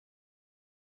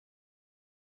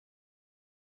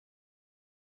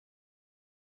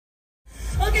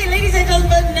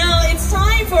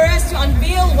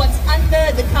reveal what's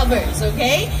under the covers,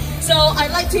 okay? So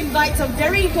I'd like to invite some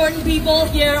very important people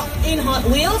here in Hot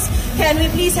Wheels. Can we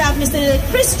please have Mr.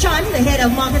 Chris Chan, the head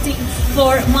of marketing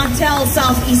for Mattel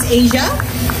Southeast Asia?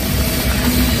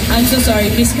 I'm so sorry,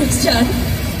 Miss Chris Chan.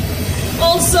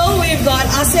 Also, we've got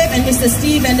Asif and Mr.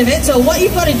 Steve VANDERVATE. So what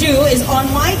you've got to do is,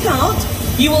 on my count,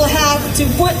 you will have to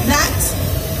put that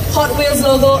Hot Wheels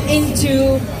logo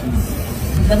into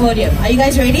the podium. Are you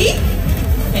guys ready?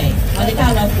 Okay, on the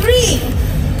count of 3,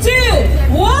 2,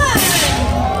 1.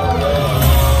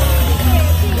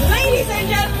 Ladies and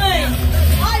gentlemen,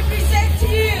 I present to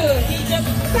you the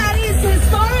Japanese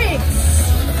Historics.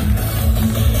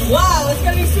 Wow, it's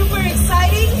going to be super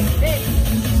exciting.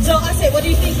 So, Asif, what do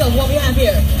you think of what we have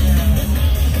here?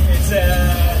 It's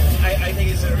I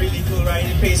think it's a really cool ride.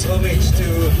 It pays homage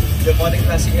to the modern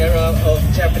classic era of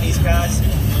Japanese cars,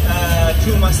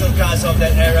 true muscle cars of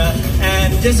that era.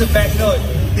 And just a back note,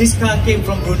 this car came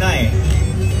from Brunei.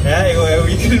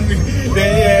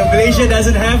 Malaysia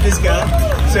doesn't have this car,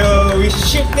 so we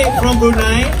shipped it from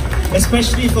Brunei,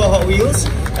 especially for Hot Wheels.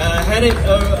 Had it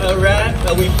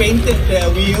wrapped, we painted the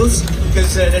wheels,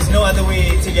 because there's no other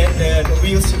way to get the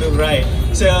wheels to look right.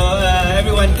 So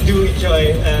everyone do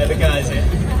enjoy the cars.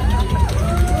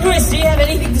 Chris, do you have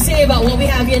anything to say about what we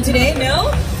have here today?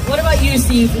 No? What about you,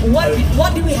 Steve?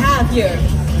 What do we have here?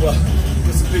 Well,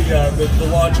 this is the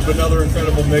launch of another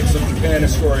incredible mix of Japan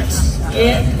Historics.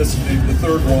 Yeah. This is the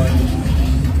third one.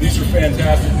 These are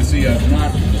fantastic to see. I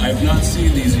have not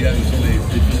seen these yet until they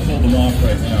just pulled them off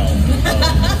right now.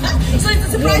 So it's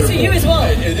a surprise for you as well.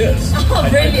 It is. Oh,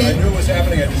 brilliant. I knew it was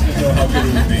happening, I just didn't know how good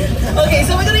it would be. Okay,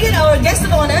 so we're going to get our guest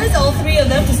of honors, all three of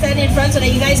them, to stand in front so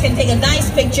that you guys can take a nice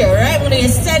picture, alright? We're going to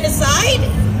stand aside.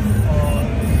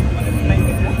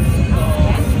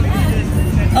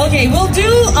 Okay, we'll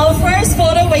do our first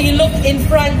photo where you look in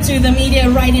front to the media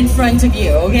right in front of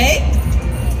you, okay?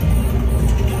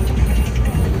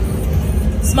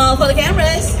 Smile for the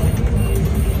cameras.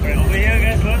 Right, over here,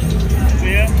 guys, look. Over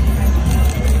here.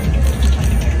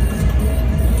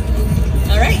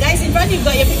 Alright, guys, in front, you've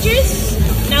got your pictures.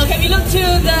 Now, can we look to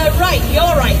the right,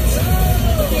 your right?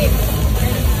 Okay.